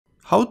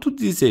How to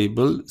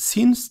disable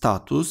seen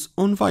status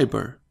on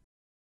Viber.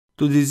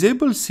 To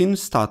disable seen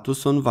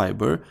status on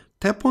Viber,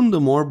 tap on the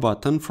More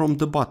button from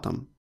the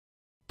bottom.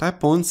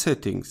 Tap on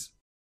Settings.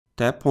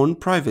 Tap on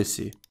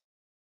Privacy.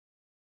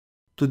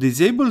 To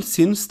disable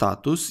seen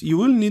status, you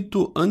will need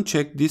to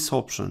uncheck this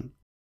option.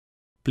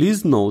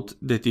 Please note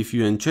that if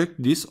you uncheck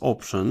this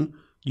option,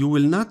 you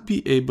will not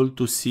be able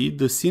to see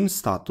the seen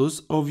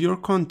status of your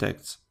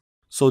contacts.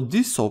 So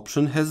this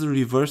option has a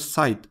reverse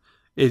side,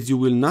 as you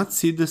will not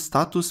see the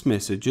status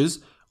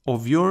messages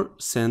of your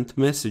sent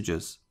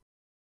messages.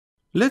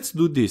 Let's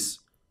do this.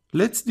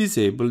 Let's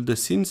disable the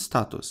seen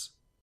status.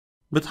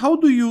 But how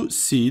do you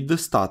see the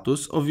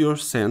status of your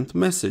sent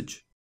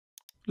message?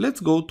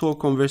 Let's go to a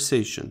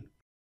conversation.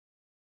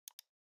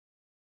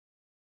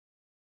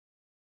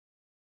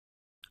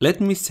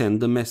 Let me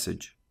send a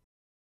message.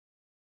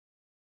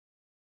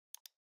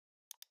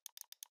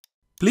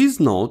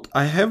 Please note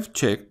I have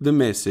checked the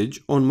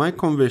message on my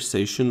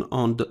conversation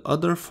on the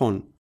other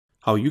phone.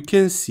 How you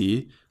can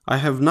see, I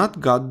have not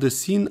got the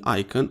seen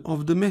icon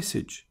of the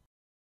message.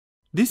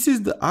 This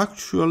is the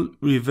actual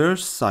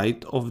reverse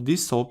side of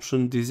this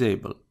option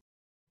disable.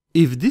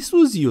 If this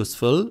was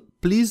useful,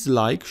 please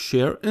like,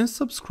 share and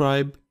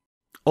subscribe.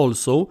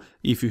 Also,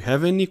 if you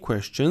have any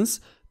questions,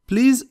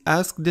 please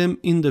ask them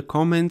in the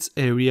comments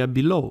area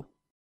below.